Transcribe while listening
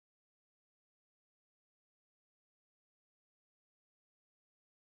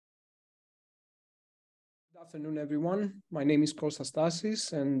Good afternoon, everyone. My name is Kostas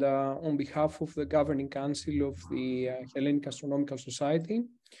Stasis, and on behalf of the Governing Council of the Hellenic Astronomical Society,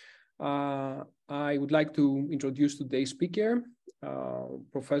 I would like to introduce today's speaker,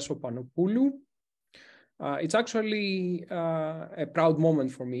 Professor Panopoulou. It's actually a proud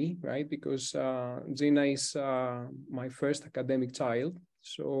moment for me, right? Because Gina is my first academic child.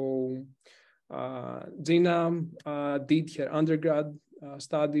 So Gina did her undergrad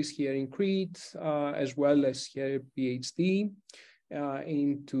studies here in Crete, as well as her PhD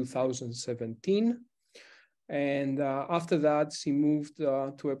in 2017. And after that, she moved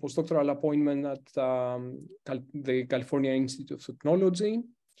to a postdoctoral appointment at the California Institute of Technology,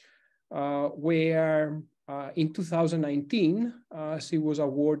 where in 2019, she was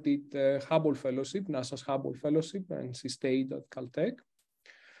awarded the Hubble Fellowship, NASA's Hubble Fellowship, and she stayed at Caltech.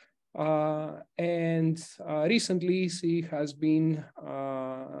 Recently she has been,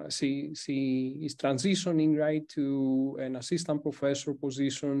 she is transitioning right to an assistant professor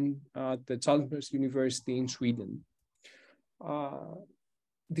position at the Chalmers University in Sweden.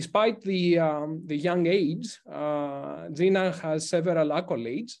 Despite the young age, Gina has several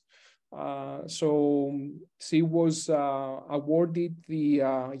accolades. So she was awarded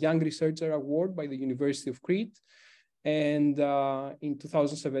the Young Researcher Award by the University of Crete. And in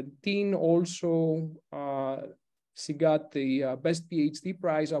 2017, also, she got the Best PhD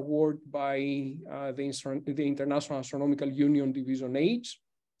Prize award by the International Astronomical Union Division H.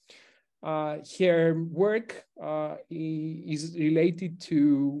 Her work is related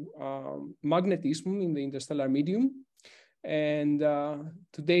to magnetism in the interstellar medium. And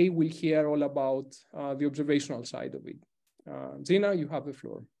today we'll hear all about the observational side of it. Gina, you have the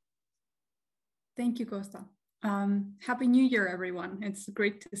floor. Thank you, Costa. Happy New Year, everyone. It's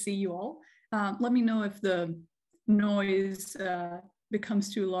great to see you all. Let me know if the noise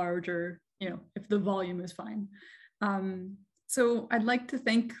becomes too large or, if the volume is fine. So I'd like to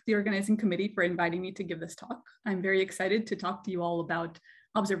thank the organizing committee for inviting me to give this talk. I'm very excited to talk to you all about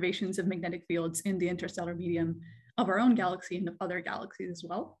observations of magnetic fields in the interstellar medium of our own galaxy and of other galaxies as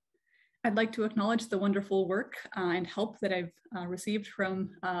well. I'd like to acknowledge the wonderful work and help that I've received from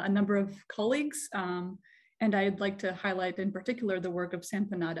a number of colleagues. And I'd like to highlight in particular the work of Sam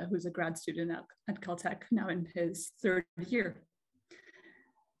Panada, who's a grad student at Caltech, now in his third year.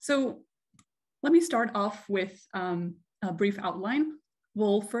 So let me start off with a brief outline.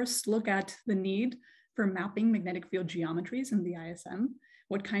 We'll first look at the need for mapping magnetic field geometries in the ISM,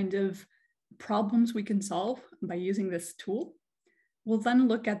 what kind of problems we can solve by using this tool. We'll then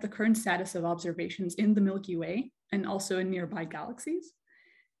look at the current status of observations in the Milky Way and also in nearby galaxies.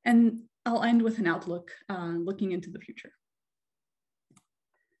 And I'll end with an outlook looking into the future.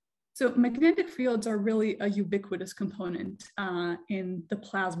 So magnetic fields are really a ubiquitous component in the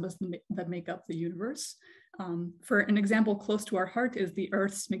plasmas that make up the universe. For an example close to our heart is the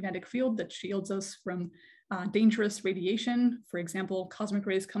Earth's magnetic field that shields us from dangerous radiation. For example, cosmic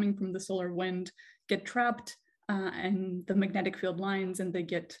rays coming from the solar wind get trapped in the magnetic field lines and they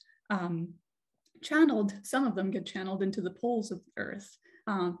get channeled, some of them get channeled into the poles of the Earth.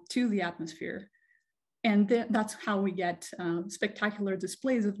 To the atmosphere. And that's how we get spectacular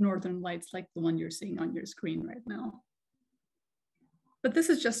displays of northern lights like the one you're seeing on your screen right now. But this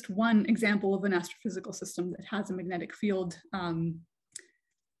is just one example of an astrophysical system that has a magnetic field.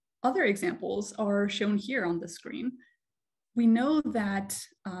 Other examples are shown here on the screen. We know that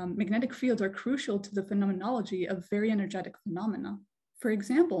magnetic fields are crucial to the phenomenology of very energetic phenomena. For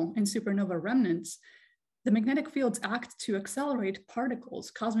example, in supernova remnants, the magnetic fields act to accelerate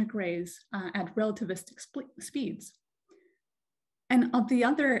particles, cosmic rays, at relativistic speeds. And at the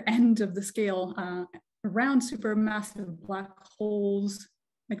other end of the scale, around supermassive black holes,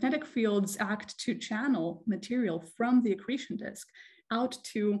 magnetic fields act to channel material from the accretion disk out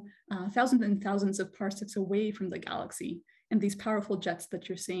to thousands and thousands of parsecs away from the galaxy in these powerful jets that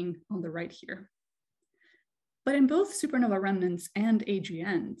you're seeing on the right here. But in both supernova remnants and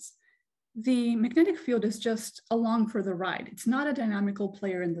AGNs, the magnetic field is just along for the ride. It's not a dynamical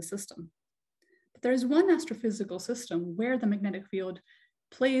player in the system. But there's one astrophysical system where the magnetic field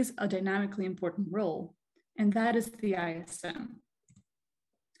plays a dynamically important role, and that is the ISM.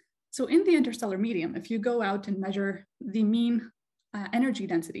 So in the interstellar medium, if you go out and measure the mean energy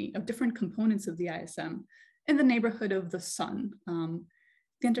density of different components of the ISM in the neighborhood of the sun,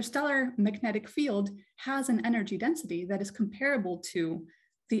 the interstellar magnetic field has an energy density that is comparable to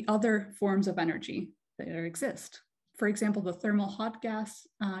the other forms of energy that exist. For example, the thermal hot gas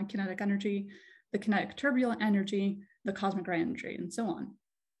kinetic energy, the kinetic turbulent energy, the cosmic ray energy, and so on.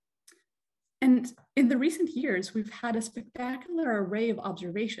 And in the recent years, we've had a spectacular array of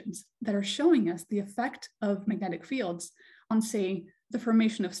observations that are showing us the effect of magnetic fields on, say, the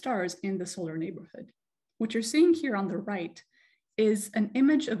formation of stars in the solar neighborhood. What you're seeing here on the right is an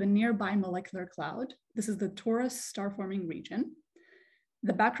image of a nearby molecular cloud. This is the Taurus star-forming region.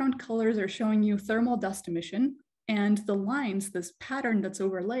 The background colors are showing you thermal dust emission, and the lines, this pattern that's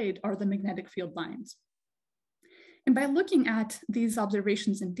overlaid, are the magnetic field lines. And by looking at these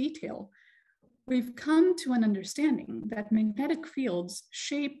observations in detail, we've come to an understanding that magnetic fields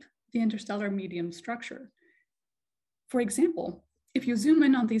shape the interstellar medium structure. For example, if you zoom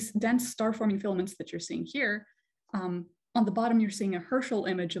in on these dense star-forming filaments that you're seeing here, on the bottom, you're seeing a Herschel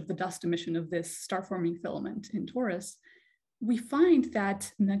image of the dust emission of this star-forming filament in Taurus. We find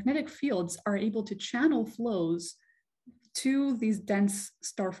that magnetic fields are able to channel flows to these dense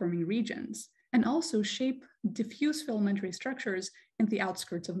star-forming regions and also shape diffuse filamentary structures in the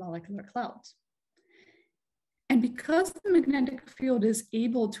outskirts of molecular clouds. And because the magnetic field is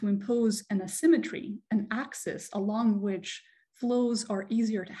able to impose an asymmetry, an axis along which flows are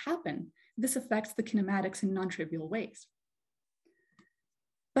easier to happen, this affects the kinematics in non-trivial ways.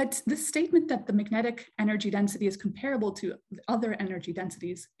 But this statement that the magnetic energy density is comparable to other energy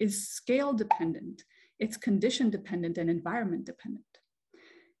densities is scale dependent, it's condition dependent and environment dependent.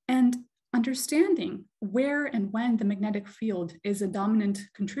 And understanding where and when the magnetic field is a dominant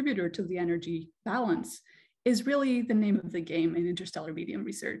contributor to the energy balance is really the name of the game in interstellar medium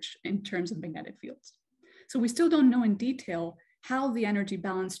research in terms of magnetic fields. So we still don't know in detail how the energy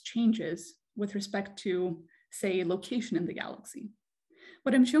balance changes with respect to, say, location in the galaxy.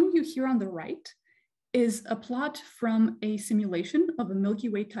 What I'm showing you here on the right is a plot from a simulation of a Milky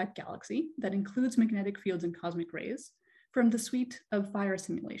Way type galaxy that includes magnetic fields and cosmic rays from the suite of fire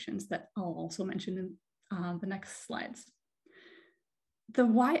simulations that I'll also mention in the next slides. The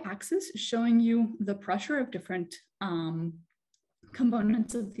y-axis is showing you the pressure of different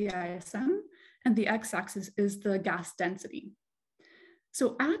components of the ISM, and the x-axis is the gas density.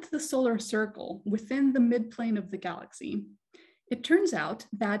 So at the solar circle, within the midplane of the galaxy, it turns out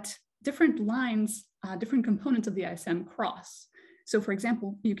that different lines, different components of the ISM cross. So for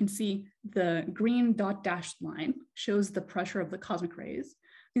example, you can see the green dot dashed line shows the pressure of the cosmic rays.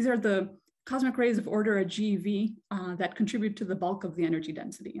 These are the cosmic rays of order a GeV that contribute to the bulk of the energy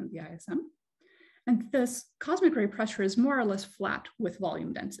density in the ISM. And this cosmic ray pressure is more or less flat with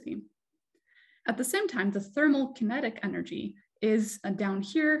volume density. At the same time, the thermal kinetic energy is down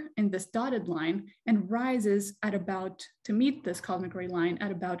here in this dotted line and rises at about, to meet this cosmic ray line,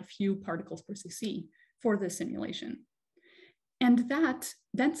 at about a few particles per cc for this simulation. And that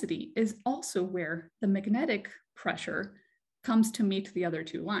density is also where the magnetic pressure comes to meet the other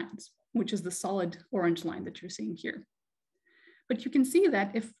two lines, which is the solid orange line that you're seeing here. But you can see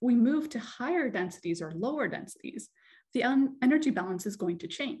that if we move to higher densities or lower densities, the energy balance is going to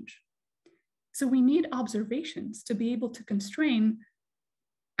change. So we need observations to be able to constrain,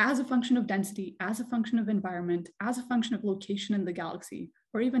 as a function of density, as a function of environment, as a function of location in the galaxy,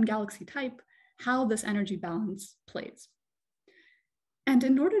 or even galaxy type, how this energy balance plays. And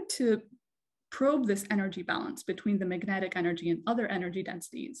in order to probe this energy balance between the magnetic energy and other energy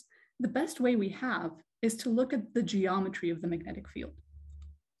densities, the best way we have is to look at the geometry of the magnetic field.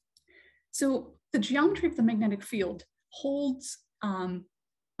 So the geometry of the magnetic field holds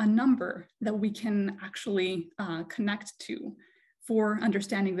a number that we can actually connect to for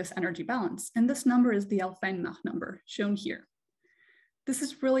understanding this energy balance. And this number is the Alfvén number shown here. This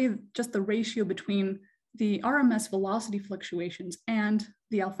is really just the ratio between the RMS velocity fluctuations and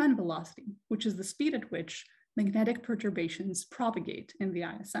the Alfvén velocity, which is the speed at which magnetic perturbations propagate in the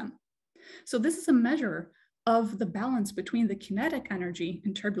ISM. So this is a measure of the balance between the kinetic energy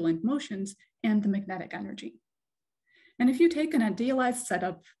in turbulent motions and the magnetic energy. And if you take an idealized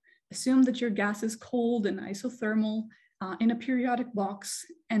setup, assume that your gas is cold and isothermal in a periodic box,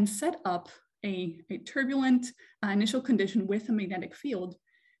 and set up a turbulent initial condition with a magnetic field,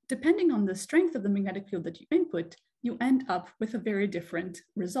 depending on the strength of the magnetic field that you input, you end up with a very different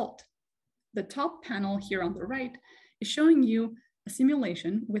result. The top panel here on the right is showing you a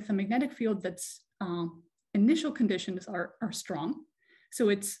simulation with a magnetic field that's initial conditions are strong. So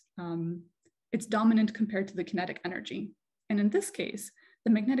it's dominant compared to the kinetic energy. And in this case,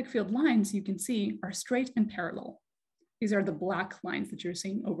 the magnetic field lines you can see are straight and parallel. These are the black lines that you're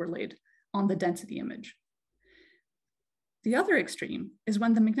seeing overlaid on the density image. The other extreme is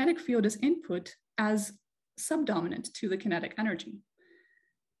when the magnetic field is input as subdominant to the kinetic energy.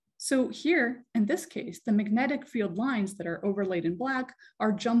 So here, in this case, the magnetic field lines that are overlaid in black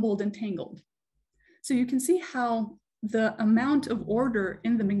are jumbled and tangled. So you can see how the amount of order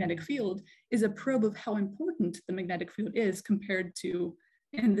in the magnetic field is a probe of how important the magnetic field is compared to,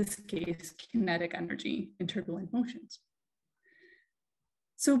 in this case, kinetic energy in turbulent motions.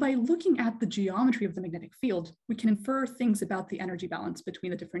 So by looking at the geometry of the magnetic field, we can infer things about the energy balance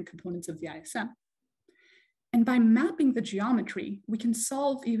between the different components of the ISM. And by mapping the geometry, we can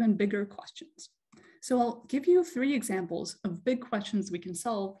solve even bigger questions. So I'll give you 3 examples of big questions we can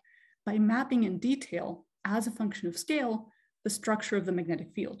solve by mapping in detail, as a function of scale, the structure of the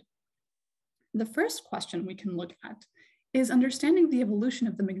magnetic field. The first question we can look at is understanding the evolution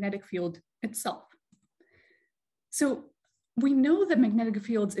of the magnetic field itself. So we know that magnetic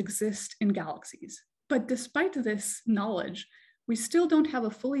fields exist in galaxies, but despite this knowledge, we still don't have a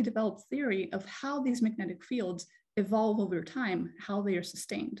fully developed theory of how these magnetic fields evolve over time, how they are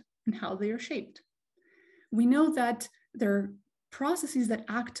sustained, and how they are shaped. We know that there are processes that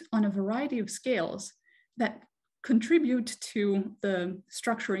act on a variety of scales that contribute to the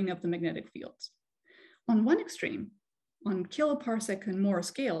structuring of the magnetic fields. On one extreme, on kiloparsec and more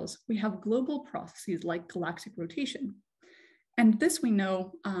scales, we have global processes like galactic rotation. And this we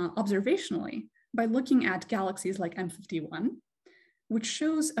know observationally by looking at galaxies like M51, which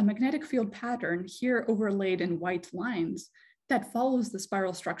shows a magnetic field pattern here overlaid in white lines that follows the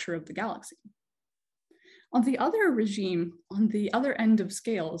spiral structure of the galaxy. On the other regime, on the other end of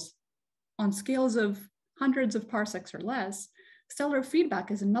scales, on scales of hundreds of parsecs or less, stellar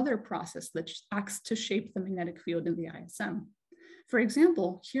feedback is another process that acts to shape the magnetic field in the ISM. For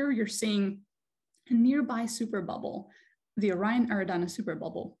example, here you're seeing a nearby superbubble, the Orion-Eridani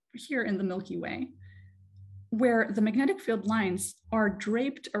superbubble, here in the Milky Way, where the magnetic field lines are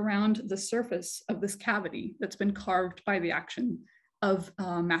draped around the surface of this cavity that's been carved by the action of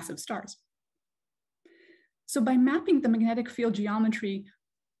massive stars. So by mapping the magnetic field geometry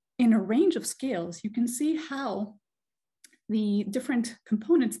in a range of scales, you can see how the different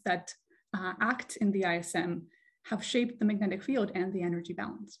components that act in the ISM have shaped the magnetic field and the energy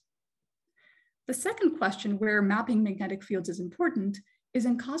balance. The second question where mapping magnetic fields is important is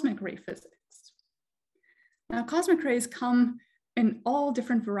in cosmic ray physics. Now, cosmic rays come in all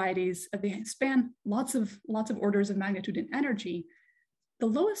different varieties. They span lots of orders of magnitude in energy. The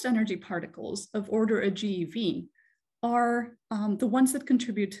lowest energy particles of order a GeV are the ones that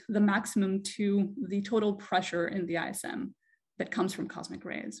contribute the maximum to the total pressure in the ISM that comes from cosmic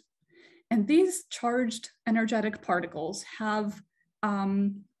rays. And these charged energetic particles have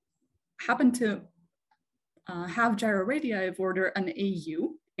happen to have gyroradii of order an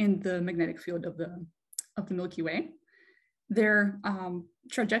AU in the magnetic field of the Milky Way. Their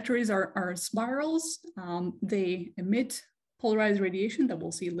trajectories are spirals. They emit polarized radiation that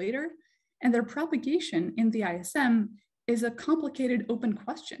we'll see later. And their propagation in the ISM is a complicated open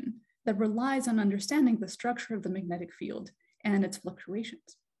question that relies on understanding the structure of the magnetic field and its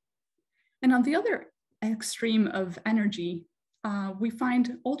fluctuations. And on the other extreme of energy, we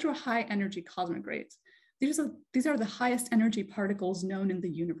find ultra-high energy cosmic rays. These are the highest energy particles known in the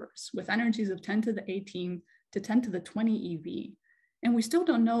universe, with energies of 10 to the 18 to 10 to the 20 eV. And we still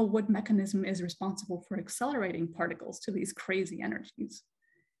don't know what mechanism is responsible for accelerating particles to these crazy energies.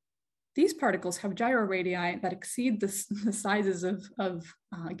 These particles have gyroradii that exceed the sizes of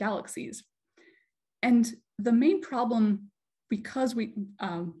galaxies. And the main problem, because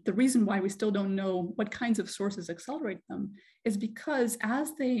the reason why we still don't know what kinds of sources accelerate them, is because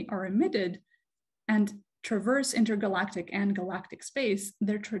as they are emitted and traverse intergalactic and galactic space,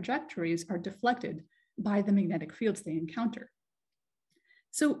 their trajectories are deflected by the magnetic fields they encounter.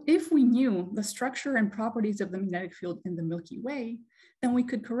 So if we knew the structure and properties of the magnetic field in the Milky Way, then we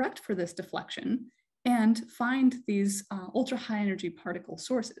could correct for this deflection and find these ultra-high energy particle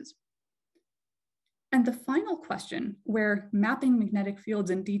sources. And the final question, where mapping magnetic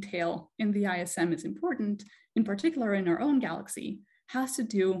fields in detail in the ISM is important, in particular in our own galaxy, has to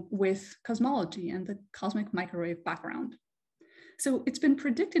do with cosmology and the cosmic microwave background. So it's been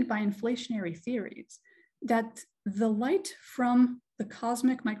predicted by inflationary theories that the light from the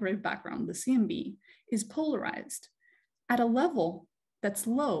cosmic microwave background, the CMB, is polarized at a level that's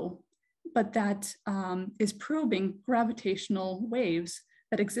low, but that is probing gravitational waves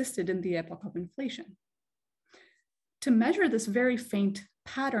that existed in the epoch of inflation. To measure this very faint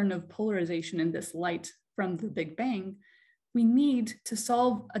pattern of polarization in this light from the Big Bang, we need to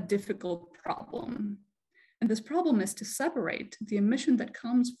solve a difficult problem. And this problem is to separate the emission that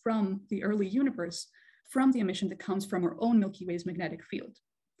comes from the early universe from the emission that comes from our own Milky Way's magnetic field.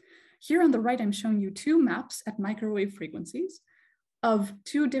 Here on the right, I'm showing you 2 maps at microwave frequencies of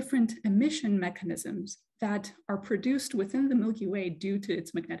 2 different emission mechanisms that are produced within the Milky Way due to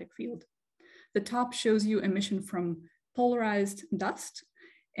its magnetic field. The top shows you emission from polarized dust,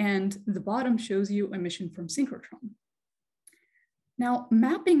 and the bottom shows you emission from synchrotron. Now,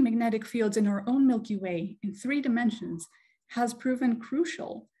 mapping magnetic fields in our own Milky Way in 3 dimensions has proven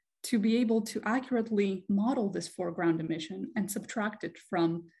crucial to be able to accurately model this foreground emission and subtract it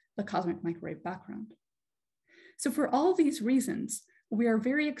from the cosmic microwave background. So for all these reasons, we are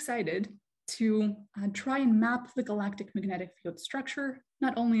very excited to try and map the galactic magnetic field structure,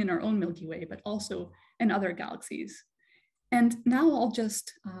 not only in our own Milky Way, but also in other galaxies. And now I'll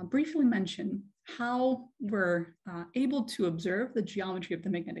just briefly mention how we're able to observe the geometry of the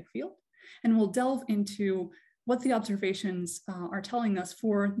magnetic field, and we'll delve into what the observations are telling us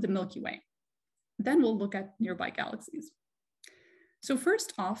for the Milky Way. Then we'll look at nearby galaxies. So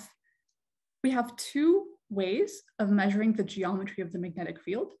first off, we have 2 ways of measuring the geometry of the magnetic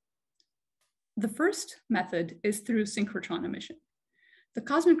field. The first method is through synchrotron emission. The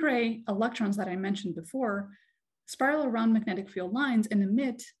cosmic ray electrons that I mentioned before spiral around magnetic field lines and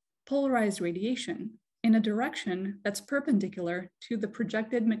emit polarized radiation in a direction that's perpendicular to the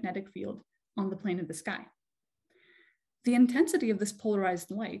projected magnetic field on the plane of the sky. The intensity of this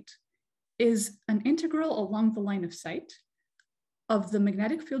polarized light is an integral along the line of sight of the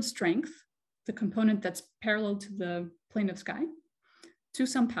magnetic field strength, the component that's parallel to the plane of sky, to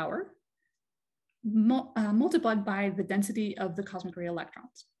some power, multiplied by the density of the cosmic ray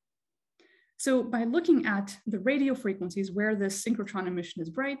electrons. So by looking at the radio frequencies where this synchrotron emission is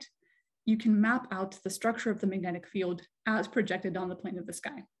bright, you can map out the structure of the magnetic field as projected on the plane of the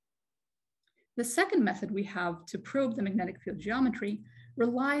sky. The second method we have to probe the magnetic field geometry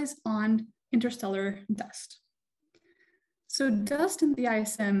relies on interstellar dust. So dust in the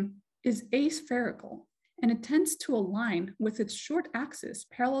ISM is aspherical, and it tends to align with its short axis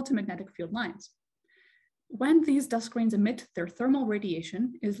parallel to magnetic field lines. When these dust grains emit, their thermal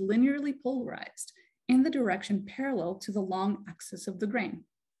radiation is linearly polarized in the direction parallel to the long axis of the grain.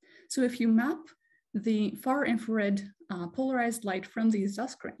 So if you map the far infrared polarized light from these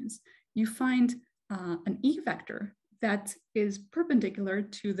dust grains, you find an E vector that is perpendicular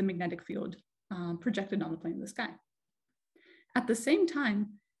to the magnetic field projected on the plane of the sky. At the same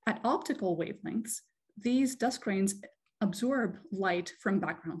time, at optical wavelengths, these dust grains absorb light from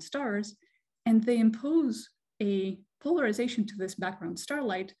background stars, and they impose a polarization to this background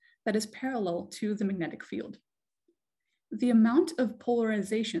starlight that is parallel to the magnetic field. The amount of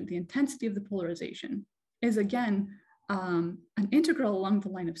polarization, the intensity of the polarization, is again an integral along the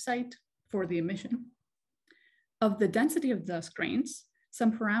line of sight for the emission of the density of dust grains,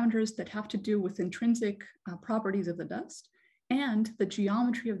 some parameters that have to do with intrinsic properties of the dust, and the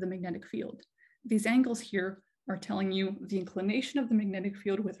geometry of the magnetic field. These angles here are telling you the inclination of the magnetic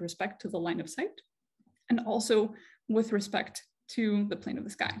field with respect to the line of sight, and also with respect to the plane of the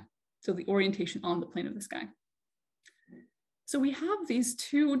sky, so the orientation on the plane of the sky. So we have these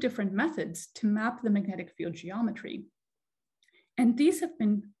 2 different methods to map the magnetic field geometry, and these have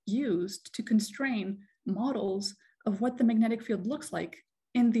been used to constrain models of what the magnetic field looks like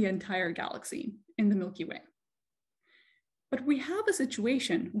in the entire galaxy, in the Milky Way. But we have a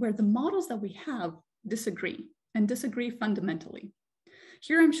situation where the models that we have disagree, and disagree fundamentally.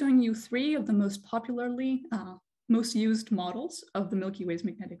 Here I'm showing you 3 of the most popularly, most used models of the Milky Way's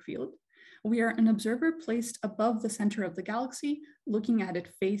magnetic field. We are an observer placed above the center of the galaxy, looking at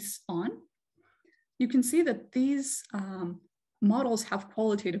it face on. You can see that these models have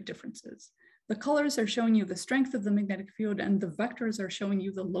qualitative differences. The colors are showing you the strength of the magnetic field, and the vectors are showing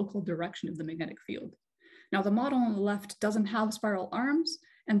you the local direction of the magnetic field. Now, the model on the left doesn't have spiral arms,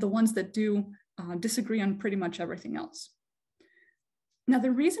 and the ones that do disagree on pretty much everything else. Now,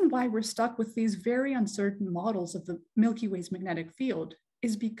 the reason why we're stuck with these very uncertain models of the Milky Way's magnetic field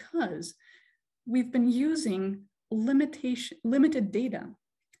is because we've been using limited data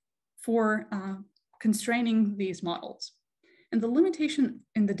for constraining these models. And the limitation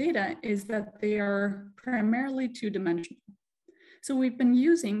in the data is that they are primarily 2-dimensional. So we've been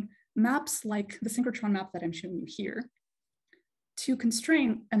using maps like the synchrotron map that I'm showing you here to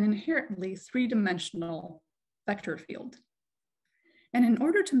constrain an inherently 3-dimensional vector field. And in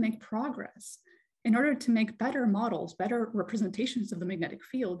order to make progress, in order to make better models, better representations of the magnetic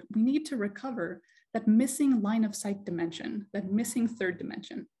field, we need to recover that missing line of sight dimension, that missing 3rd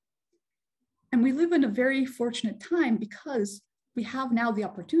dimension. And we live in a very fortunate time because we have now the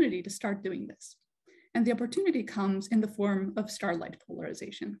opportunity to start doing this. And the opportunity comes in the form of starlight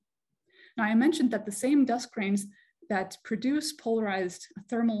polarization. Now, I mentioned that the same dust grains that produce polarized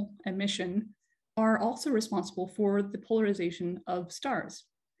thermal emission are also responsible for the polarization of stars.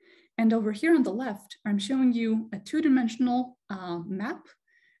 And over here on the left, I'm showing you a 2-dimensional map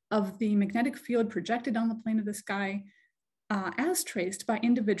of the magnetic field projected on the plane of the sky as traced by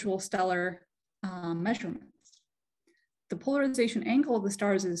individual stellar measurements. The polarization angle of the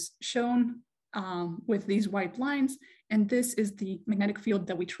stars is shown with these white lines, and this is the magnetic field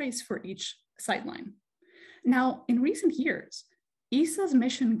that we trace for each sightline. Now, in recent years, ESA's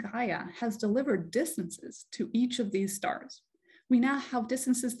mission Gaia has delivered distances to each of these stars. We now have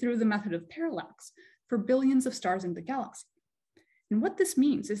distances through the method of parallax for billions of stars in the galaxy. And what this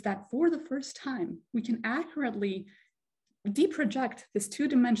means is that for the first time, we can accurately deproject this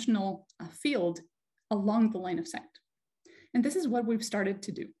two-dimensional field along the line of sight. And this is what we've started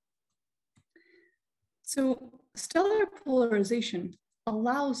to do. So stellar polarization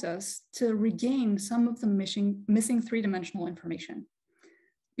allows us to regain some of the missing three-dimensional information.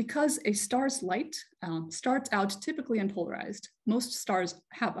 Because a star's light starts out typically unpolarized, most stars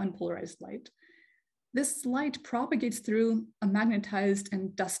have unpolarized light, this light propagates through a magnetized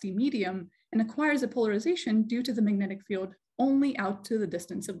and dusty medium and acquires a polarization due to the magnetic field only out to the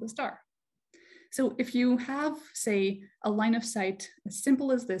distance of the star. So if you have, say, a line of sight as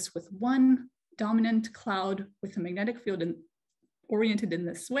simple as this with one dominant cloud with a magnetic field oriented in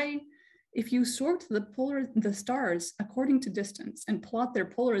this way, if you sort the stars according to distance and plot their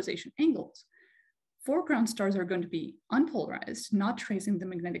polarization angles, foreground stars are going to be unpolarized, not tracing the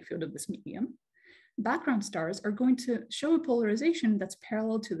magnetic field of this medium. Background stars are going to show a polarization that's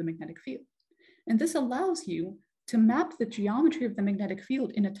parallel to the magnetic field. And this allows you to map the geometry of the magnetic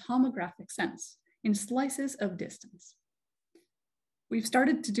field in a tomographic sense, in slices of distance. We've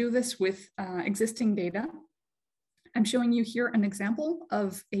started to do this with existing data. I'm showing you here an example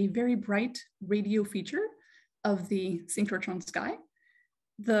of a very bright radio feature of the synchrotron sky.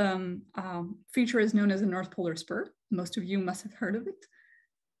 The feature is known as the North Polar Spur. Most of you must have heard of it.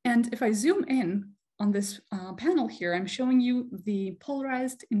 And if I zoom in on this panel here, I'm showing you the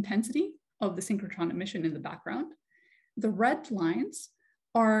polarized intensity of the synchrotron emission in the background. The red lines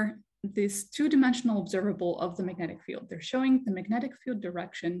are this two-dimensional observable of the magnetic field. They're showing the magnetic field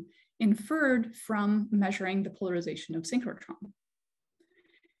direction inferred from measuring the polarization of synchrotron.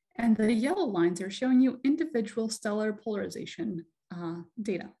 And the yellow lines are showing you individual stellar polarization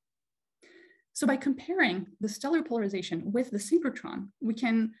data. So by comparing the stellar polarization with the synchrotron, we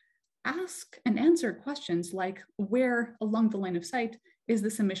can ask and answer questions like, where along the line of sight is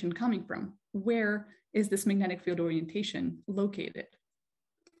this emission coming from? Where is this magnetic field orientation located?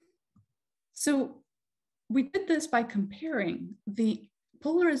 So we did this by comparing the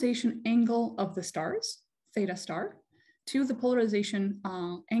polarization angle of the stars, theta star, to the polarization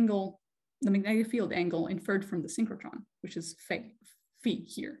angle, the magnetic field angle inferred from the synchrotron, which is phi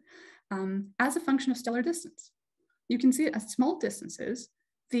here, as a function of stellar distance. You can see at small distances,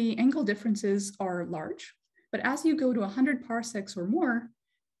 the angle differences are large, but as you go to 100 parsecs or more,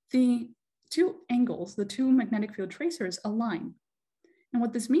 the two angles, the two magnetic field tracers align. And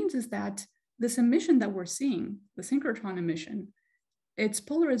what this means is that this emission that we're seeing, the synchrotron emission, its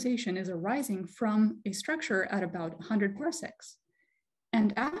polarization is arising from a structure at about 100 parsecs.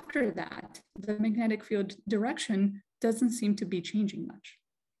 And after that, the magnetic field direction doesn't seem to be changing much.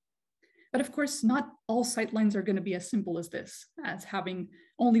 But of course, not all sightlines are going to be as simple as this, as having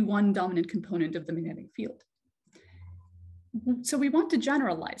only one dominant component of the magnetic field. So we want to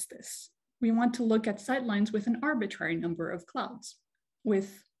generalize this. We want to look at sightlines with an arbitrary number of clouds,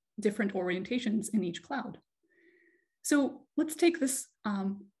 with different orientations in each cloud. So let's take this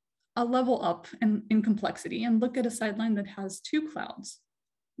a level up in complexity and look at a sightline that has two clouds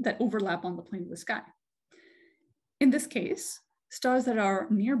that overlap on the plane of the sky. In this case, stars that are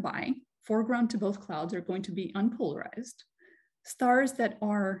nearby, foreground to both clouds, are going to be unpolarized. Stars that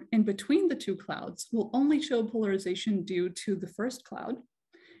are in between the two clouds will only show polarization due to the first cloud,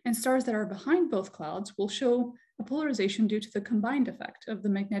 and stars that are behind both clouds will show a polarization due to the combined effect of the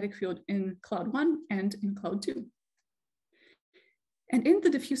magnetic field in cloud 1 and in cloud 2. And in the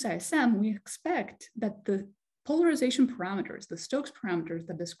diffuse ISM, we expect that the polarization parameters, the Stokes parameters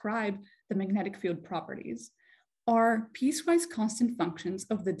that describe the magnetic field properties, are piecewise constant functions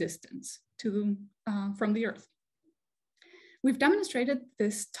of the distance from the Earth. We've demonstrated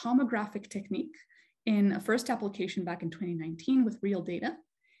this tomographic technique in a first application back in 2019 with real data.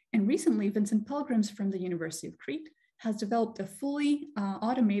 And recently, Vincent Pelgrims from the University of Crete has developed a fully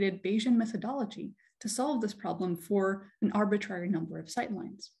automated Bayesian methodology to solve this problem for an arbitrary number of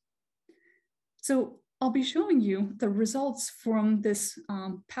sightlines. So I'll be showing you the results from this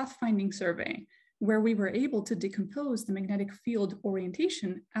pathfinding survey, where we were able to decompose the magnetic field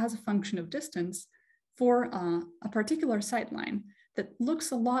orientation as a function of distance for a particular sightline that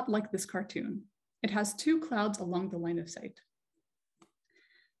looks a lot like this cartoon. It has two clouds along the line of sight.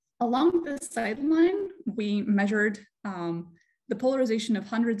 Along this sideline, we measured the polarization of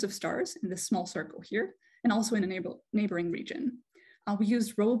hundreds of stars in this small circle here, and also in a neighboring region. We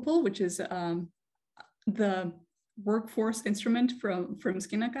used RoboPol, which is the workforce instrument from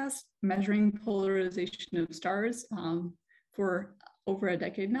Skinnacast, measuring polarization of stars for over a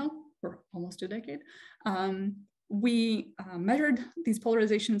decade now, or almost a decade. We measured these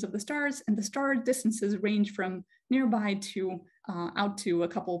polarizations of the stars, and the star distances range from nearby to out to a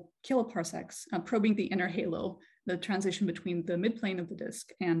couple kiloparsecs, probing the inner halo, the transition between the midplane of the disk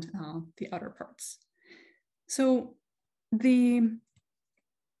and the outer parts. So the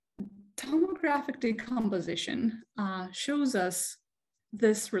tomographic decomposition shows us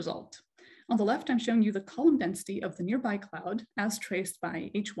this result. On the left, I'm showing you the column density of the nearby cloud as traced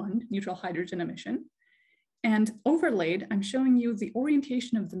by H1, neutral hydrogen emission. And overlaid, I'm showing you the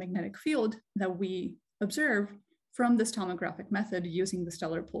orientation of the magnetic field that we observe from this tomographic method using the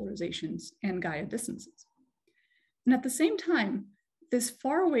stellar polarizations and Gaia distances. And at the same time, this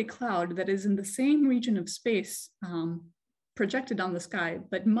faraway cloud that is in the same region of space projected on the sky,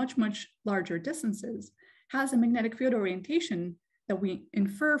 but much, much larger distances, has a magnetic field orientation that we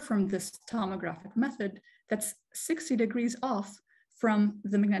infer from this tomographic method that's 60 degrees off from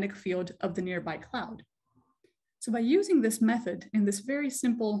the magnetic field of the nearby cloud. So by using this method in this very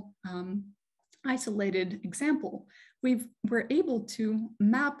simple isolated example, we're able to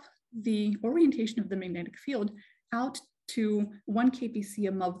map the orientation of the magnetic field out to 1 kpc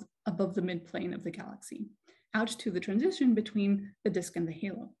above the midplane of the galaxy, out to the transition between the disk and the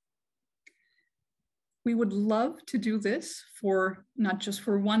halo. We would love to do this for not just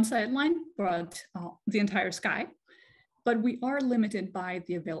for one sideline, but the entire sky, but we are limited by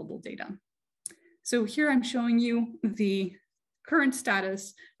the available data. So here I'm showing you the current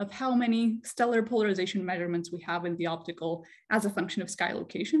status of how many stellar polarization measurements we have in the optical as a function of sky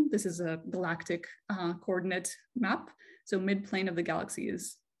location. This is a galactic coordinate map. So midplane of the galaxy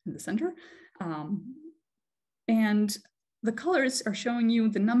is in the center. And the colors are showing you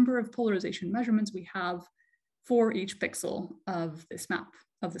the number of polarization measurements we have for each pixel of this map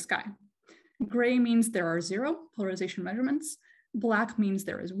of the sky. Gray means there are 0 polarization measurements. Black means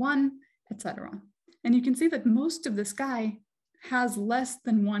there is 1, etc. And you can see that most of the sky has less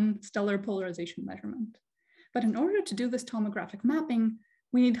than 1 stellar polarization measurement. But in order to do this tomographic mapping,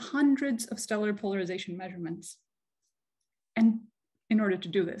 we need hundreds of stellar polarization measurements. And in order to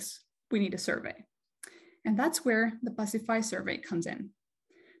do this, we need a survey. And that's where the PASIFI survey comes in.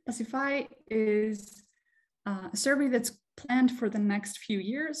 PASIFI is a survey that's planned for the next few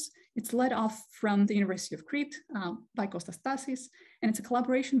years. It's led off from the University of Crete by Kostas Stasis, and it's a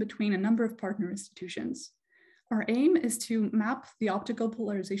collaboration between a number of partner institutions. Our aim is to map the optical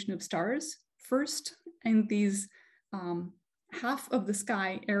polarization of stars first in these half of the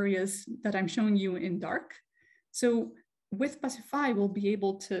sky areas that I'm showing you in dark. So with PASIFI, we'll be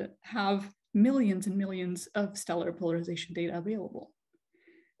able to have millions and millions of stellar polarization data available.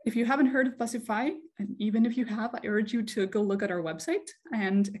 If you haven't heard of PASIFI, and even if you have, I urge you to go look at our website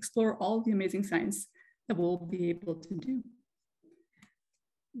and explore all the amazing science that we'll be able to do.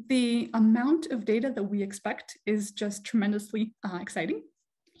 The amount of data that we expect is just tremendously exciting.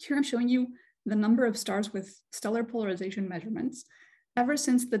 Here I'm showing you the number of stars with stellar polarization measurements ever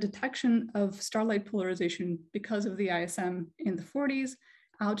since the detection of starlight polarization because of the ISM in the 40s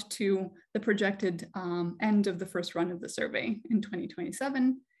out to the projected end of the first run of the survey in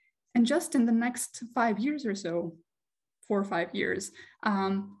 2027. And just in the next 5 years or so, 4 or 5 years,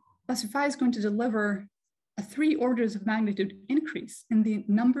 PASIFI is going to deliver a 3 orders of magnitude increase in the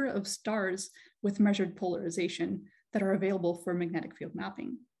number of stars with measured polarization that are available for magnetic field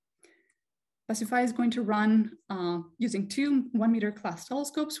mapping. PASIFI is going to run using 2 1-meter class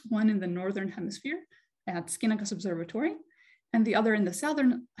telescopes, one in the Northern Hemisphere at Skinnacast Observatory, and the other in the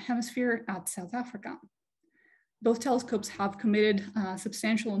Southern Hemisphere at South Africa. Both telescopes have committed a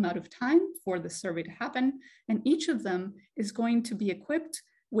substantial amount of time for this survey to happen, and each of them is going to be equipped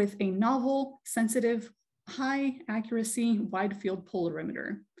with a novel, sensitive, high accuracy wide field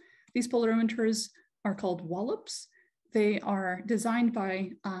polarimeter. These polarimeters are called wallops. They are designed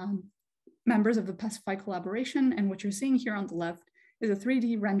by members of the PASIFI collaboration, and what you're seeing here on the left is a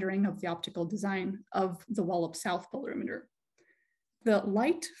 3D rendering of the optical design of the Wallop South polarimeter. The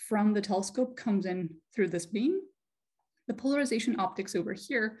light from the telescope comes in through this beam. The polarization optics over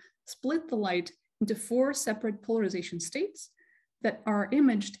here split the light into 4 separate polarization states that are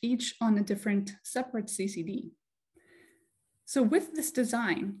imaged each on a different separate CCD. So with this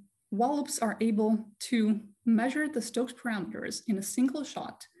design, wallops are able to measure the Stokes parameters in a single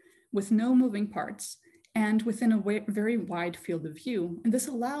shot with no moving parts and within a very wide field of view. And this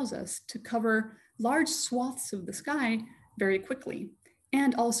allows us to cover large swaths of the sky very quickly,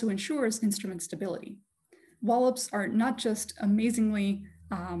 and also ensures instrument stability. Wallops are not just amazingly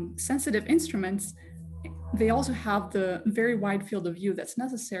sensitive instruments, they also have the very wide field of view that's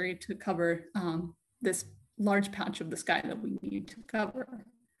necessary to cover this large patch of the sky that we need to cover.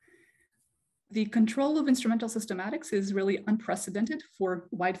 The control of instrumental systematics is really unprecedented for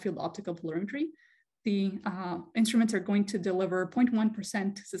wide field optical polarimetry. The instruments are going to deliver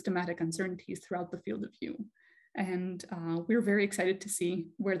 0.1% systematic uncertainties throughout the field of view. And we're very excited to see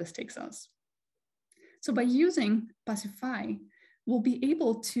where this takes us. So by using PASIFI, we'll be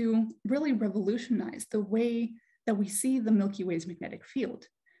able to really revolutionize the way that we see the Milky Way's magnetic field,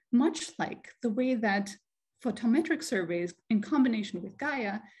 much like the way that photometric surveys in combination with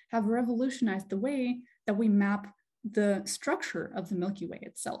Gaia have revolutionized the way that we map the structure of the Milky Way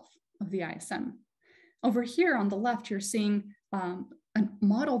itself, of the ISM. Over here on the left, you're seeing a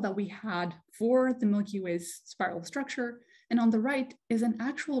model that we had for the Milky Way's spiral structure, and on the right is an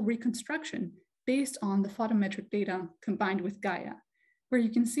actual reconstruction based on the photometric data combined with Gaia, where you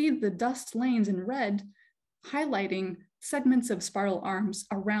can see the dust lanes in red highlighting segments of spiral arms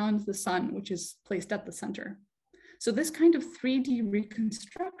around the sun, which is placed at the center. So this kind of 3D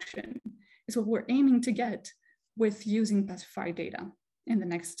reconstruction is what we're aiming to get with using PASIFI data in the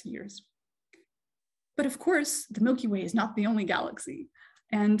next years. But of course, the Milky Way is not the only galaxy.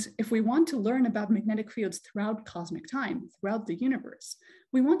 And if we want to learn about magnetic fields throughout cosmic time, throughout the universe,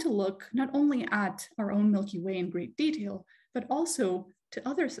 we want to look not only at our own Milky Way in great detail, but also to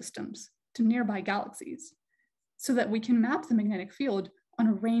other systems, to nearby galaxies, so that we can map the magnetic field on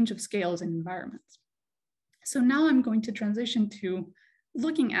a range of scales and environments. So now I'm going to transition to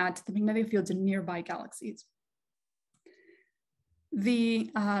looking at the magnetic fields in nearby galaxies. The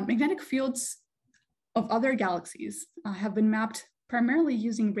magnetic fields of other galaxies have been mapped primarily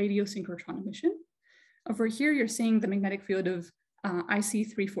using radio synchrotron emission. Over here, you're seeing the magnetic field of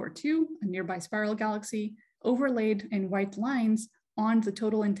IC342, a nearby spiral galaxy, overlaid in white lines on the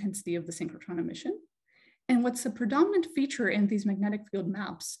total intensity of the synchrotron emission. And what's a predominant feature in these magnetic field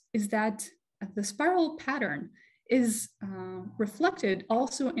maps is that the spiral pattern is reflected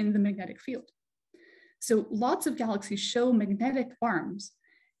also in the magnetic field. So lots of galaxies show magnetic arms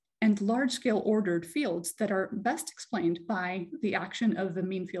and large-scale ordered fields that are best explained by the action of the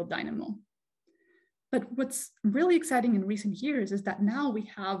mean field dynamo. But what's really exciting in recent years is that now we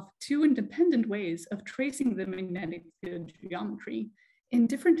have two independent ways of tracing the magnetic field geometry in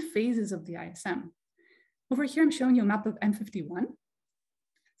different phases of the ISM. Over here, I'm showing you a map of M51.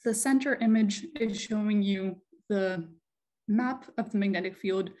 The center image is showing you the map of the magnetic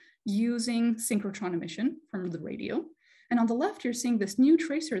field using synchrotron emission from the radio. And on the left, you're seeing this new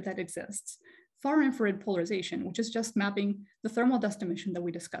tracer that exists, far infrared polarization, which is just mapping the thermal dust emission that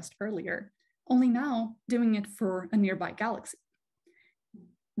we discussed earlier, only now doing it for a nearby galaxy.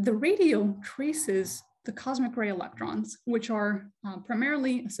 The radio traces the cosmic ray electrons, which are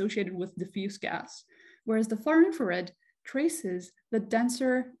primarily associated with diffuse gas, whereas the far infrared traces the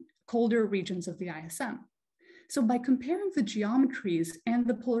denser, colder regions of the ISM. So by comparing the geometries and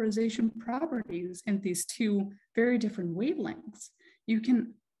the polarization properties in these two very different wavelengths, you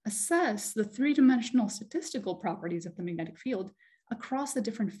can assess the three-dimensional statistical properties of the magnetic field across the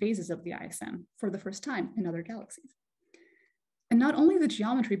different phases of the ISM for the first time in other galaxies. And not only the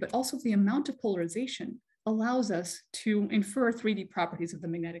geometry, but also the amount of polarization allows us to infer 3D properties of the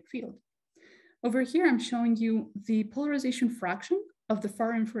magnetic field. Over here, I'm showing you the polarization fraction of the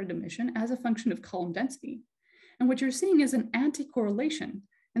far infrared emission as a function of column density. And what you're seeing is an anti-correlation.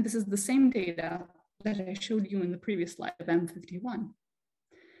 And this is the same data that I showed you in the previous slide of M51.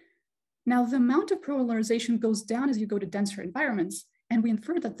 Now, the amount of polarization goes down as you go to denser environments, and we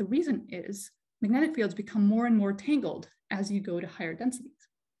infer that the reason is magnetic fields become more and more tangled as you go to higher densities.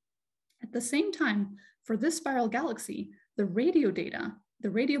 At the same time, for this spiral galaxy, the radio data, the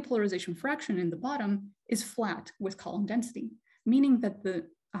radio polarization fraction in the bottom is flat with column density, meaning that the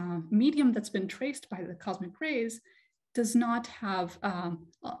medium that's been traced by the cosmic rays does not have a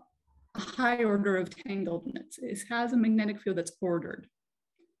high order of tangledness. It has a magnetic field that's ordered.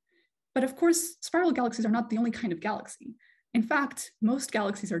 But of course, spiral galaxies are not the only kind of galaxy. In fact, most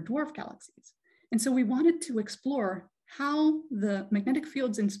galaxies are dwarf galaxies. And so we wanted to explore how the magnetic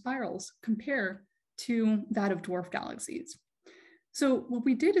fields in spirals compare to that of dwarf galaxies. So what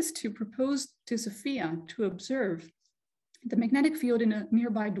we did is to propose to Sophia to observe the magnetic field in a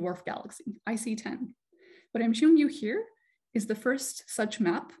nearby dwarf galaxy, IC10. What I'm showing you here is the first such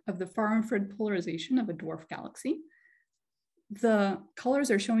map of the far infrared polarization of a dwarf galaxy. The colors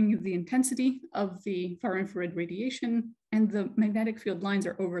are showing you the intensity of the far infrared radiation, and the magnetic field lines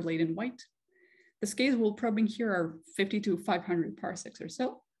are overlaid in white. The scales we're probing here are 50 to 500 parsecs or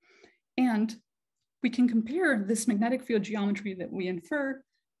so. And we can compare this magnetic field geometry that we infer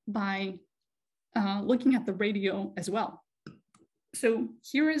by looking at the radio as well. So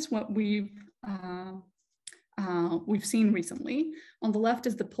here is what we've seen recently. On the left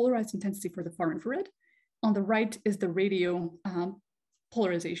is the polarized intensity for the far infrared. On the right is the radio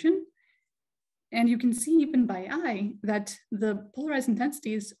polarization. And you can see even by eye that the polarized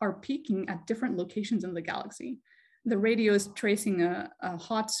intensities are peaking at different locations in the galaxy. The radio is tracing a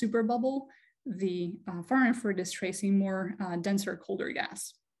hot super bubble. The far infrared is tracing more denser, colder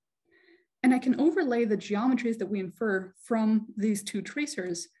gas. And I can overlay the geometries that we infer from these two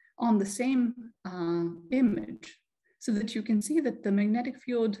tracers on the same image so that you can see that the magnetic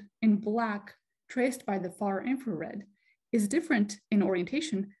field in black traced by the far infrared is different in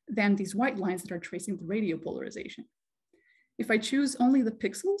orientation than these white lines that are tracing the radio polarization. If I choose only the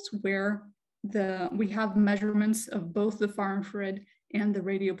pixels where we have measurements of both the far infrared and the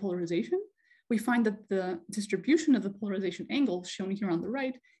radio polarization, we find that the distribution of the polarization angle shown here on the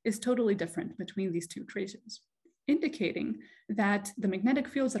right is totally different between these two tracers, indicating that the magnetic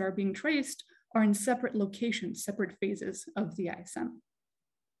fields that are being traced are in separate locations, separate phases of the ISM.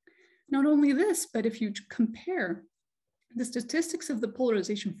 Not only this, but if you compare the statistics of the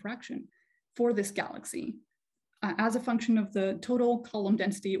polarization fraction for this galaxy as a function of the total column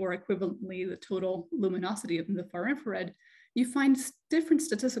density, or equivalently the total luminosity of the far infrared, you find different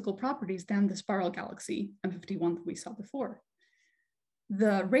statistical properties than the spiral galaxy M51 that we saw before.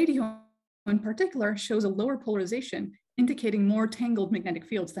 The radio in particular shows a lower polarization, indicating more tangled magnetic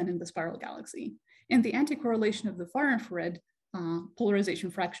fields than in the spiral galaxy. And the anticorrelation of the far infrared polarization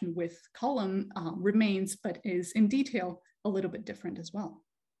fraction with column remains, but is in detail a little bit different as well.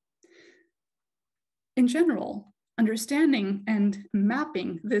 In general, understanding and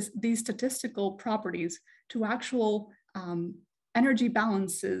mapping these statistical properties to actual energy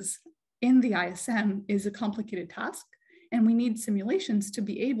balances in the ISM is a complicated task, and we need simulations to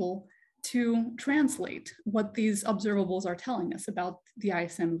be able to translate what these observables are telling us about the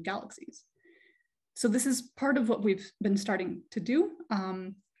ISM of galaxies. So this is part of what we've been starting to do.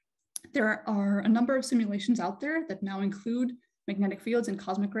 There are a number of simulations out there that now include magnetic fields and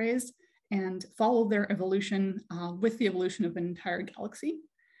cosmic rays and follow their evolution with the evolution of an entire galaxy.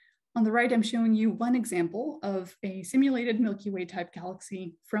 On the right, I'm showing you one example of a simulated Milky Way type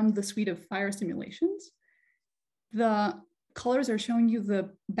galaxy from the suite of FIRE simulations. The colors are showing you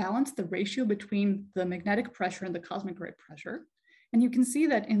the balance, the ratio between the magnetic pressure and the cosmic ray pressure. And you can see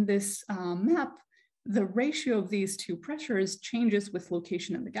that in this map, the ratio of these two pressures changes with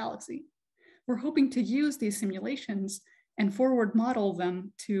location in the galaxy. We're hoping to use these simulations and forward model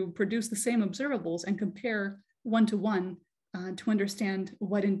them to produce the same observables and compare one-to-one to understand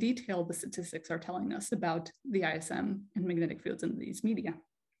what in detail the statistics are telling us about the ISM and magnetic fields in these media.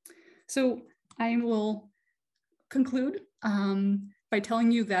 So I will conclude by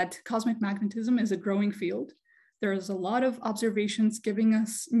telling you that cosmic magnetism is a growing field. There's a lot of observations giving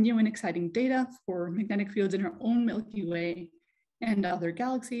us new and exciting data for magnetic fields in our own Milky Way and other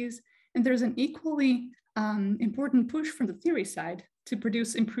galaxies. And there's an equally important push from the theory side to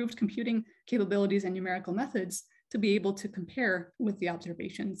produce improved computing capabilities and numerical methods to be able to compare with the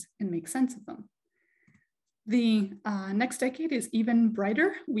observations and make sense of them. The next decade is even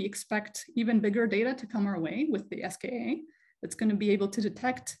brighter. We expect even bigger data to come our way with the SKA that's going to be able to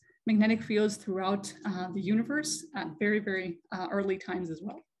detect magnetic fields throughout the universe at very, very early times as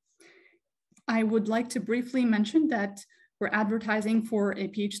well. I would like to briefly mention that we're advertising for a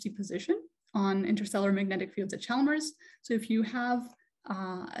PhD position on interstellar magnetic fields at Chalmers. So if you have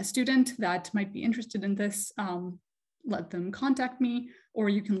a student that might be interested in this, let them contact me, or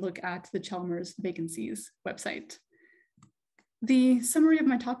you can look at the Chalmers vacancies website. The summary of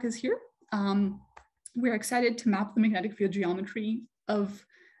my talk is here. We're excited to map the magnetic field geometry of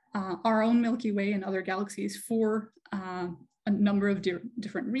our own Milky Way and other galaxies for a number of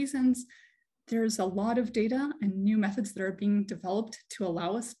different reasons. There's a lot of data and new methods that are being developed to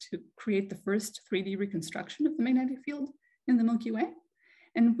allow us to create the first 3D reconstruction of the magnetic field in the Milky Way.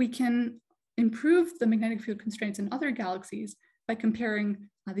 And we can improve the magnetic field constraints in other galaxies by comparing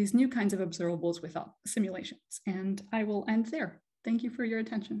these new kinds of observables with simulations. And I will end there. Thank you for your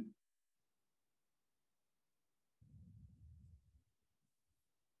attention.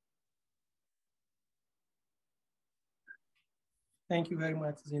 Thank you very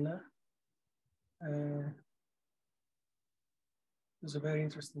much, Gina. It was a very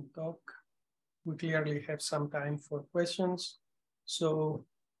interesting talk. We clearly have some time for questions. So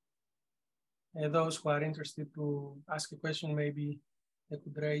those who are interested to ask a question, maybe they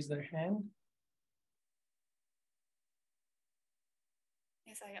could raise their hand.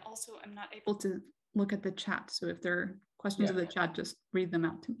 Yes, I also am not able to look at the chat. So if there are questions in the chat, just read them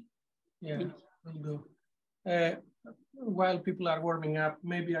out to me. Yeah, will do. While people are warming up,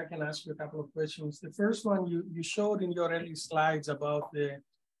 maybe I can ask you a couple of questions. The first one, you showed in your early slides about the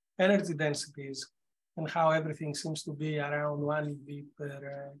energy densities and how everything seems to be around 1 eV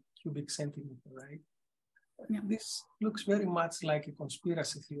per cubic centimeter, right? Yeah. This looks very much like a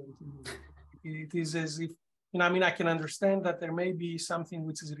conspiracy theory to me. It is as if, I mean, I can understand that there may be something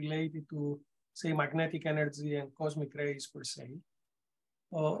which is related to, say, magnetic energy and cosmic rays per se,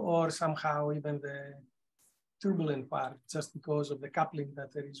 or somehow even the turbulent part, just because of the coupling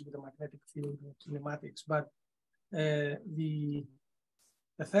that there is with the magnetic field and kinematics. But the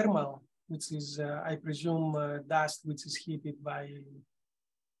thermal, which is, I presume, dust which is heated by...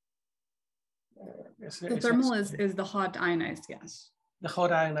 the thermal is the hot ionized gas. The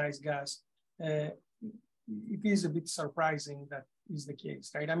hot ionized gas. It is a bit surprising that is the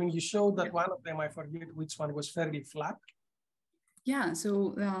case, right? I mean, you showed that one of them, I forget which one, was fairly flat. Yeah, so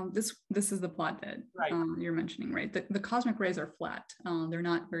this is the plot that you're mentioning, right? The cosmic rays are flat. They're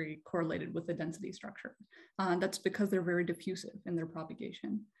not very correlated with the density structure. That's because they're very diffusive in their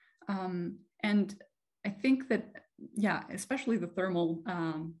propagation. And I think that, yeah, especially the thermal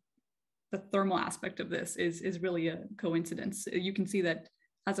aspect of this is really a coincidence. You can see that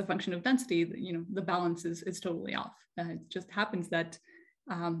as a function of density, the balance is totally off. It just happens that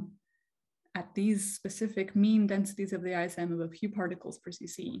at these specific mean densities of the ISM of a few particles per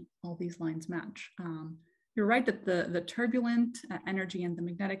cc, all these lines match. You're right that the turbulent energy and the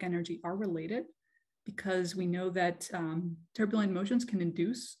magnetic energy are related, because we know that turbulent motions can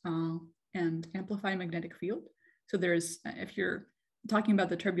induce and amplify magnetic field. So there's, if you're talking about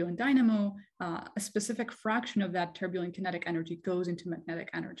the turbulent dynamo, a specific fraction of that turbulent kinetic energy goes into magnetic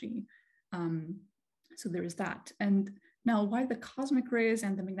energy. So there is that. And now, why the cosmic rays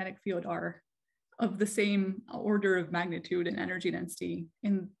and the magnetic field are of the same order of magnitude and energy density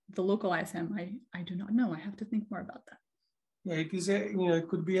in the local ISM, I do not know. I have to think more about that. Yeah, it is. It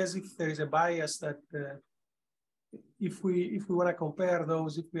could be as if there is a bias that if we want to compare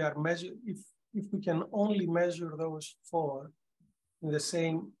those, if we can only measure those four in the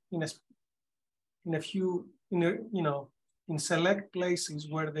same in select places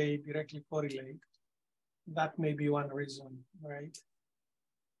where they directly correlate, that may be one reason, right?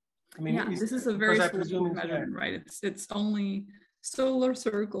 I mean, yeah, this is a very specific measurement, right? It's only solar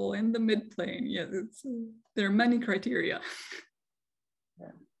circle in the midplane. Yeah, there are many criteria.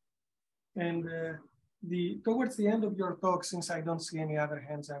 Yeah. And towards the end of your talk, since I don't see any other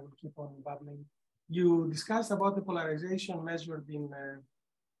hands, I will keep on babbling. You discussed about the polarization measured in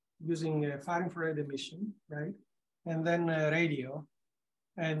using far infrared emission, right? And then radio,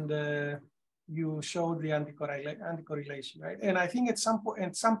 and you showed the anticorrelation, right? And I think at some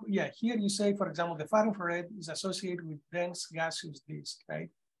point, here you say, for example, the far infrared is associated with dense gaseous disk, right?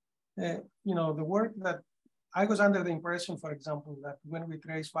 The work that I was under the impression, for example, that when we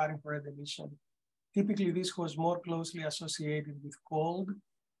trace far infrared emission, typically this was more closely associated with cold,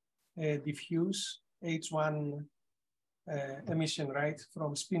 diffuse H1 emission, right,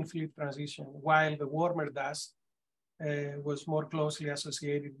 from spin flip transition, while the warmer dust was more closely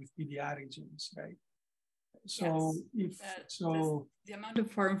associated with PDR regions, right? So yes. The amount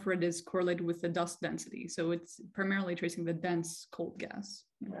of far infrared is correlated with the dust density, so it's primarily tracing the dense cold gas.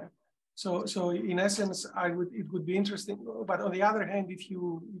 Yeah. So in essence, it would be interesting. But on the other hand, if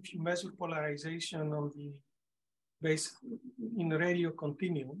you measure polarization on the base in the radio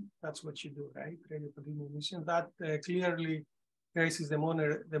continuum, that's what you do, right? Radio continuum emission, that clearly traces the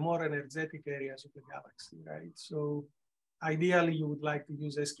more energetic areas of the galaxy, right? So ideally, you would like to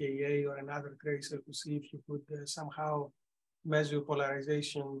use SKA or another tracer to see if you could somehow measure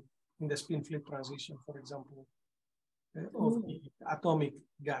polarization in the spin flip transition, for example, of the atomic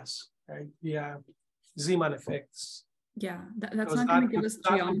gas, right? Via Zeeman effects. Yeah, that's not going to give us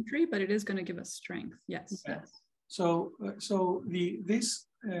geometry, but it is going to give us strength. Yes, yeah. Yes. So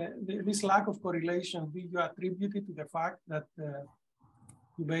this lack of correlation, do you attribute it to the fact that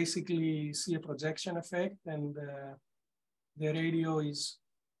you basically see a projection effect, and the radio is,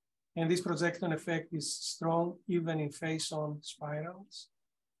 and this projection effect is strong even in face-on spirals?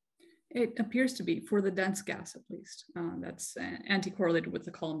 It appears to be, for the dense gas at least. That's anti-correlated with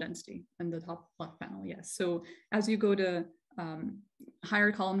the column density in the top left panel, yes. So as you go to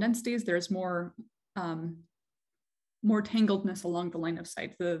higher column densities, there's more more tangledness along the line of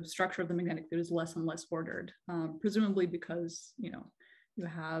sight. The structure of the magnetic field is less and less ordered, presumably because, you know, you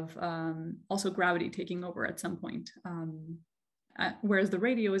have also gravity taking over at some point. Whereas the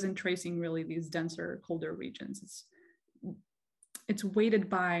radio isn't tracing really these denser, colder regions. It's weighted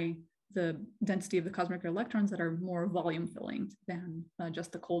by the density of the cosmic electrons that are more volume filling than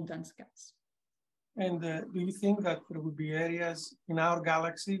just the cold, dense gas. And do you think that there would be areas in our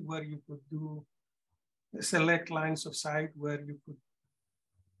galaxy where you could do select lines of sight where you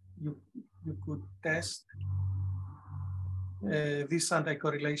could test this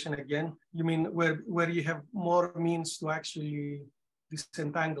anti-correlation again? You mean where you have more means to actually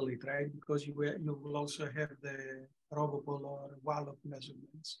disentangle it, right? Because you will also have the robopolar Wallop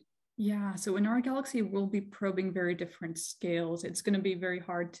measurements. Yeah, so in our galaxy, we'll be probing very different scales. It's going to be very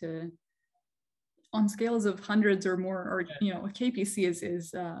hard to, on scales of hundreds or more, or you know, KPC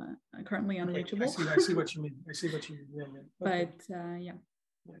is currently unreachable. Okay, I see what you mean. I see what you mean. Yeah, yeah. Okay. But yeah.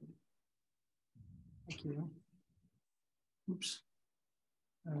 Thank you. Oops.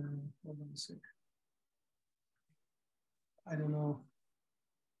 Hold on a sec. I don't know.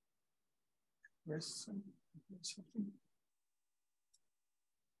 Where's something?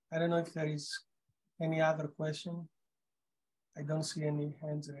 I don't know if there is any other question. I don't see any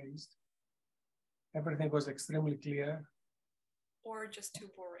hands raised. Everything was extremely clear. Or just too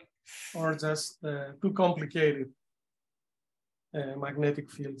boring. Or just too complicated. Magnetic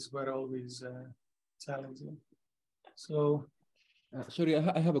fields were always challenging. So. Sorry,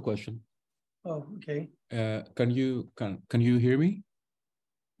 I have a question. Oh, okay. Can you hear me?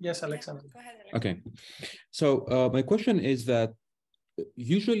 Yes, Alexander. Go ahead, Alexander. Okay. So my question is that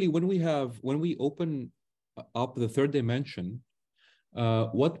usually when we open up the third dimension,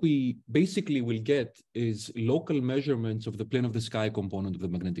 what we basically will get is local measurements of the plane of the sky component of the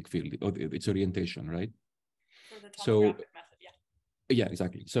magnetic field, or its orientation, right? For the topographic method, yeah. Yeah,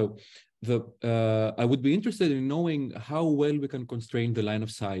 exactly. So I would be interested in knowing how well we can constrain the line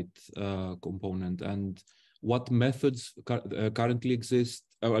of sight component and what methods currently exist.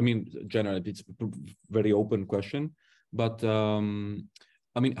 I mean, generally, it's a very open question, but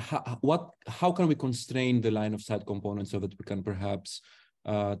I mean, how can we constrain the line of sight component so that we can perhaps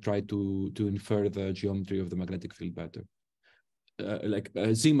try to infer the geometry of the magnetic field better? Like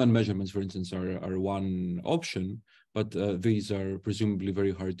Zeeman measurements, for instance, are one option, but these are presumably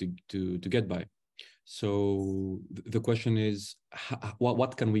very hard to get by. So the question is,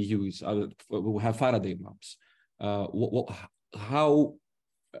 what can we use? We have Faraday maps. How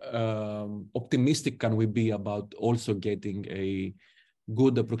optimistic can we be about also getting a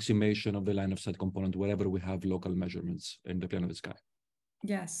good approximation of the line of sight component wherever we have local measurements in the plane of the sky?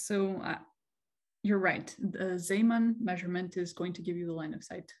 Yes, so you're right. The Zeeman measurement is going to give you the line of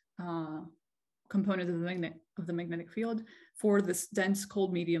sight component of the magnetic field for this dense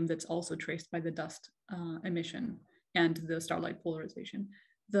cold medium that's also traced by the dust emission and the starlight polarization.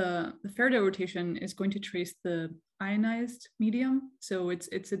 The Faraday rotation is going to trace the ionized medium, so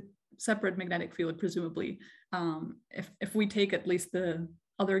it's a separate magnetic field, presumably. If we take at least the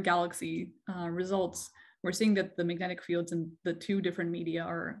other galaxy results, we're seeing that the magnetic fields in the two different media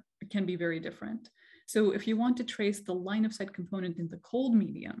can be very different. So if you want to trace the line of sight component in the cold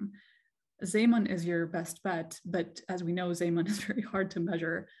medium, Zeeman is your best bet, but as we know, Zeeman is very hard to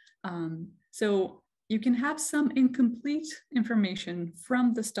measure. So you can have some incomplete information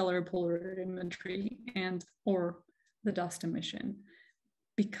from the stellar polarimetry or the dust emission,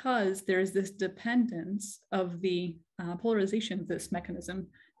 because there's this dependence of the polarization of this mechanism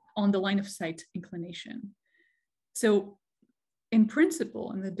on the line of sight inclination. So in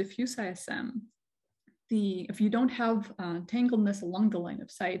principle, in the diffuse ISM, if you don't have tangledness along the line of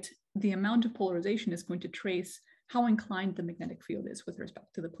sight, the amount of polarization is going to trace how inclined the magnetic field is with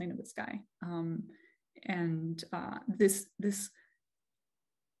respect to the plane of the sky.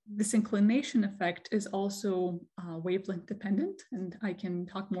 This inclination effect is also wavelength dependent, and I can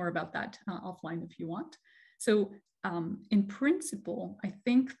talk more about that offline if you want. So in principle, I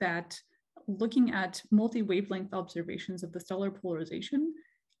think that looking at multi-wavelength observations of the stellar polarization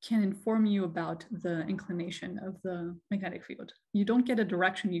can inform you about the inclination of the magnetic field. You don't get a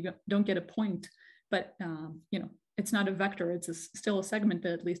direction, you don't get a point, but you know, it's not a vector, it's still a segment,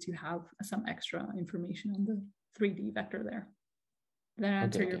 but at least you have some extra information on the 3D vector there. Did that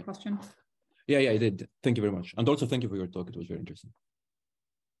answer your question? Yeah, it did. Thank you very much. And also thank you for your talk. It was very interesting.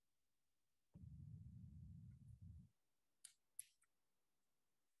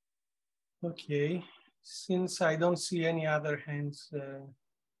 Okay, since I don't see any other hands,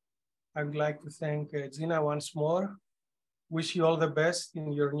 I would like to thank Gina once more. Wish you all the best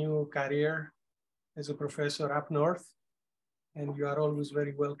in your new career as a professor up north, and you are always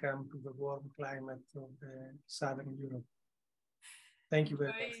very welcome to the warm climate of Southern Europe. Thank you very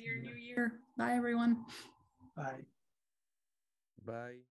much. Enjoy your new year. Bye, everyone. Bye. Bye.